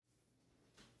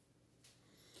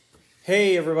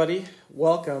Hey everybody,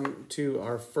 welcome to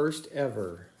our first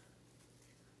ever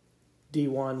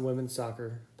D1 Women's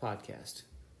Soccer podcast.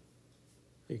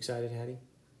 You excited, Hattie?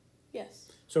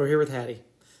 Yes. So we're here with Hattie.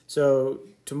 So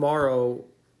tomorrow,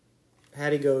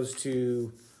 Hattie goes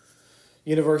to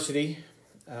university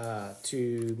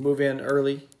to move in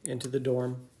early into the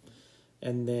dorm,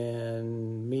 and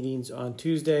then meetings on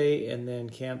Tuesday, and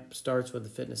then camp starts with the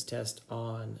fitness test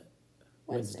on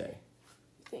Wednesday.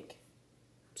 I think.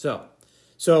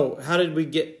 So how did we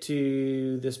get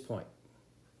to this point?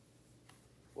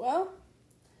 Well,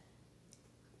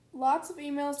 lots of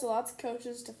emails to lots of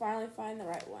coaches to finally find the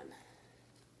right one.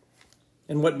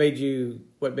 And what made you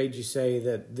say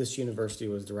that this university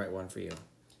was the right one for you?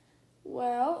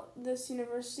 Well, this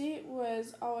university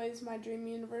was always my dream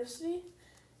university,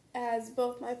 as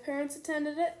both my parents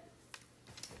attended it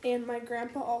and my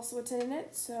grandpa also attended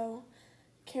it, so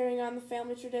carrying on the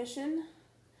family tradition.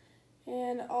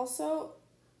 And also,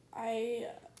 I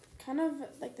kind of,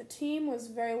 the team was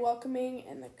very welcoming,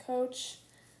 and the coach,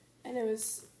 and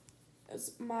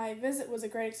my visit was a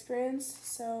great experience,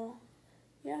 so,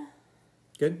 yeah.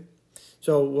 Good.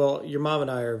 So, well, your mom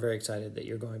and I are very excited that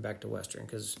you're going back to Western,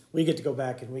 because we get to go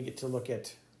back and we get to look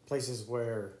at places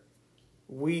where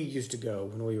we used to go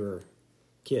when we were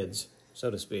kids, so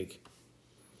to speak.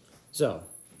 So,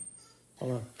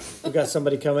 hold on. We've got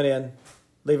somebody coming in.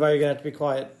 Levi, you're going to have to be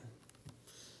quiet.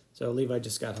 So Levi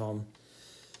just got home.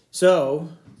 So,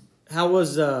 how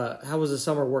was the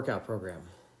summer workout program?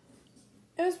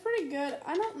 It was pretty good.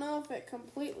 I don't know if it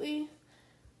completely,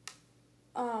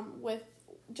 with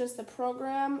just the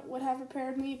program, would have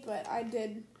prepared me, but I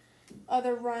did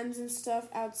other runs and stuff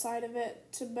outside of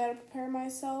it to better prepare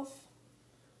myself.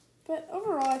 But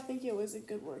overall, I think it was a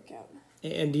good workout.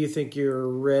 And do you think you're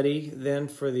ready then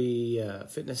for the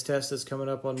fitness test that's coming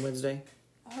up on Wednesday?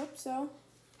 I hope so.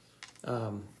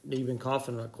 You've been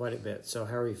coughing quite a bit, so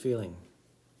how are you feeling?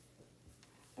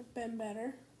 I've been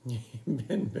better. You've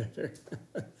been better.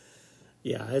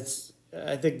 Yeah,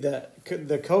 I think that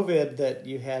the COVID that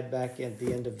you had back at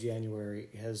the end of January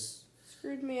has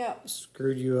Screwed me up.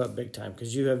 Screwed you up big time,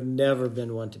 because you have never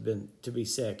been one to be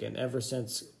sick, and ever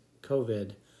since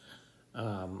COVID,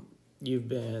 you've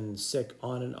been sick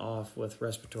on and off with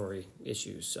respiratory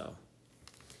issues. So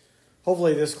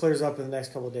hopefully this clears up in the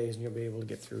next couple of days, and you'll be able to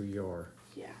get through your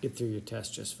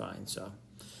test just fine. So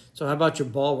how about your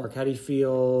ball work? How do you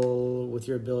feel with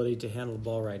your ability to handle the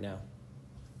ball right now?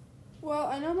 Well,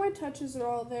 I know my touches are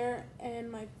all there,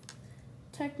 and my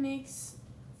techniques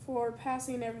for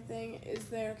passing and everything is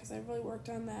there, because I really worked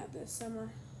on that this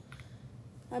summer.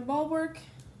 My ball work,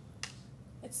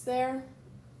 it's there.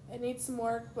 It needs some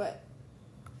work, but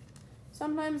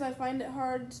sometimes I find it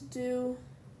hard to do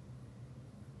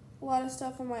a lot of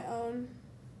stuff on my own.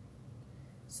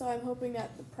 So I'm hoping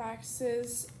that the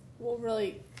practices will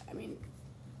really,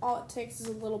 all it takes is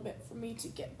a little bit for me to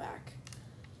get back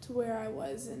to where I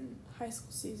was in high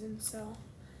school season. So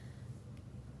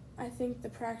I think the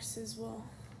practices will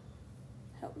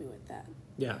help me with that.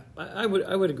 Yeah, I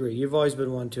would agree. You've always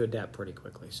been one to adapt pretty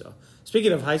quickly. So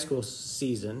speaking of high school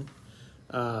season,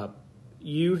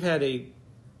 you had a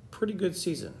pretty good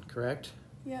season, correct?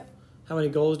 Yep. How many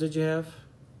goals did you have?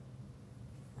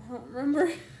 I don't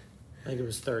remember. I think it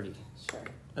was 30. Sure.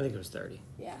 I think it was 30.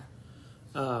 Yeah.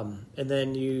 And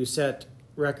then you set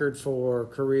record for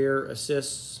career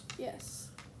assists. Yes.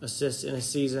 Assists in a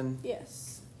season.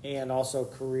 Yes. And also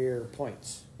career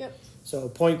points. Yep. So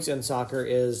points in soccer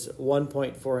is 1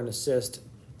 point for an assist,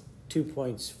 2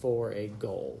 points for a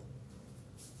goal.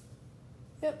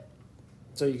 Yep.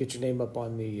 So you get your name up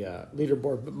on the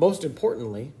leaderboard. But most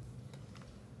importantly,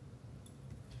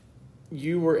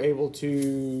 you were able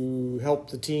to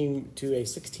help the team to a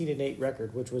 16-8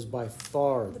 record, which was by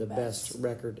far the best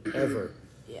record ever.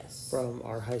 Yes. From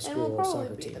our high And school will probably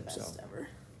soccer be team. the best ever.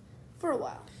 For a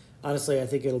while. Honestly, I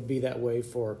think it'll be that way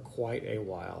for quite a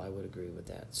while. I would agree with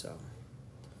that. So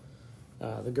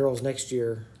the girls next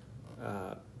year,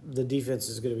 the defense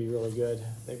is going to be really good.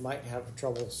 They might have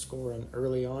trouble scoring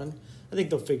early on. I think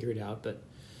they'll figure it out, but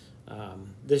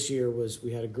this year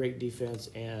we had a great defense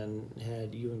and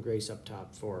had you and Grace up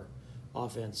top for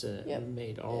offense, and it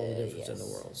made all the difference in the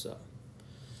world. So,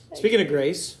 speaking of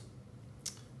Grace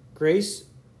was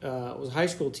a high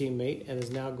school teammate and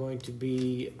is now going to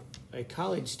be a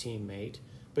college teammate,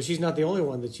 but she's not the only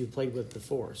one that you've played with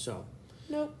before. So,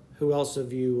 Nope. Who else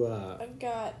have you? I've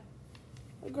got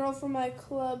a girl from my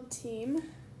club team,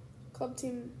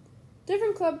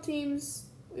 different club teams.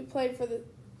 We played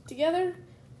together.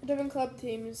 Different club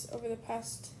teams over the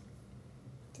past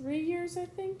 3 years, I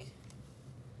think.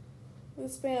 With a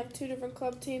span of 2 different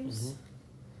club teams. Mm-hmm.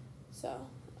 So,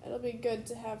 it'll be good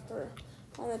to have her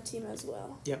on the team as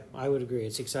well. Yep, I would agree.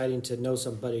 It's exciting to know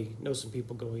some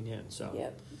people going in. So.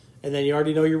 Yep. And then you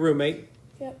already know your roommate.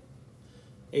 Yep.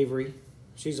 Avery,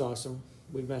 she's awesome.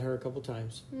 We've met her a couple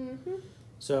times. Mm-hmm.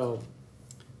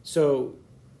 So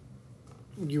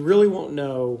you really won't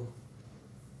know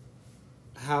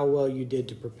how well you did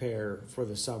to prepare for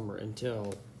the summer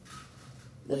until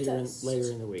later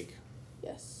in the week.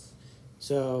 Yes.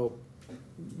 So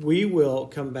we will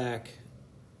come back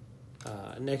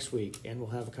next week and we'll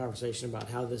have a conversation about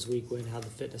how this week went, how the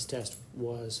fitness test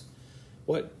was,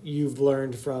 what you've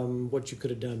learned from what you could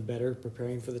have done better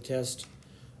preparing for the test,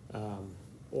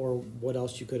 or what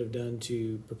else you could have done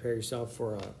to prepare yourself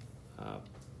for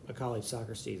a college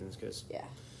soccer season, because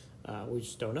we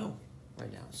just don't know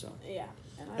right now. So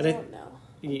and I don't know.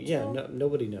 Yeah,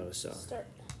 nobody knows. So start.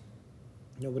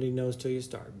 Nobody knows till you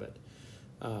start, but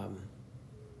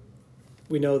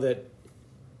we know that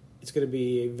it's going to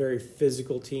be a very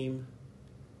physical team.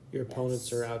 Your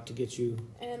opponents are out to get you,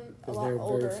 and a because lot they're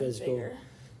older very physical. and bigger.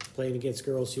 Playing against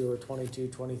girls who are 22,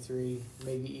 23,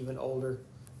 maybe even older,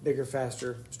 bigger,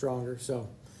 faster, stronger. So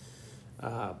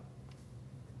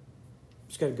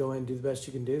just got to go in and do the best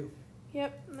you can do.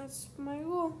 Yep, that's my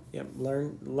goal. Yep,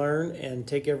 learn and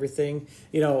take everything.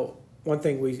 You know, one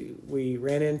thing we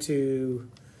ran into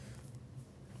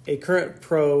a current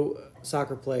pro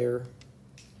soccer player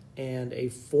and a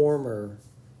former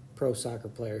pro soccer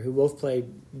player who both played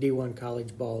D1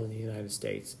 college ball in the United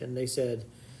States. And they said,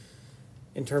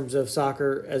 in terms of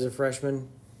soccer as a freshman,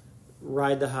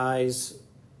 ride the highs,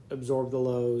 absorb the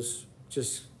lows,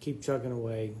 just keep chugging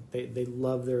away. They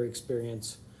love their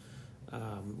experience.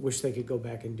 Wish they could go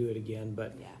back and do it again,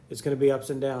 but it's going to be ups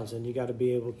and downs, and you got to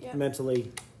be able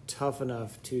mentally tough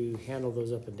enough to handle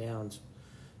those up and downs,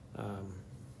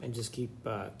 and just keep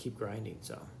grinding.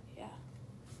 So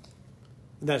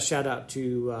and that shout out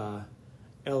to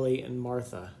Ellie and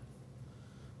Martha.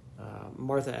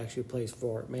 Martha actually plays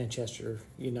for Manchester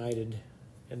United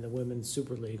in the Women's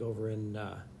Super League over in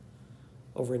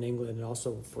England, and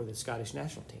also for the Scottish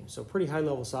national team. So pretty high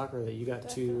level soccer that you got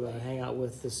to hang out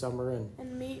with this summer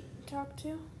and meet,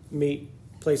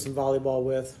 play some volleyball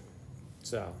with.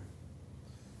 So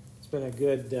it's been a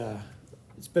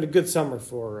good summer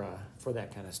for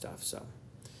that kind of stuff. So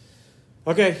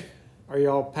okay, are you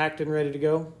all packed and ready to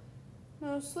go?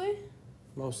 Mostly.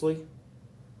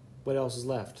 What else is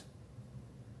left?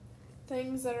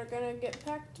 Things that are gonna get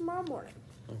packed tomorrow morning.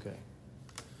 Okay.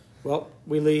 Well,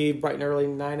 we leave bright and early,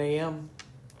 9 a.m.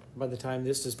 By the time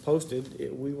this is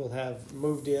posted, we will have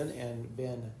moved in and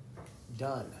been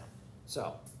done.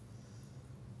 So,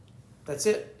 that's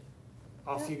it.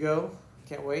 Off you go.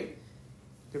 Can't wait.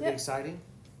 Gonna be exciting.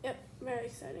 Yep, very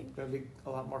exciting. Gonna be a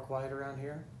lot more quiet around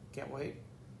here. Can't wait.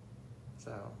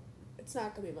 So. It's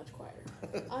not gonna be much quieter.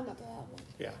 I'm not that one.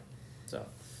 Yeah. So,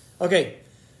 okay.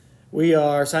 We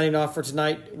are signing off for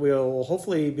tonight. We'll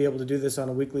hopefully be able to do this on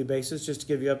a weekly basis just to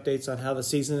give you updates on how the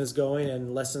season is going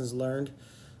and lessons learned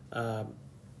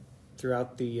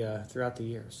throughout the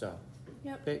year. So,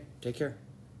 okay, take care.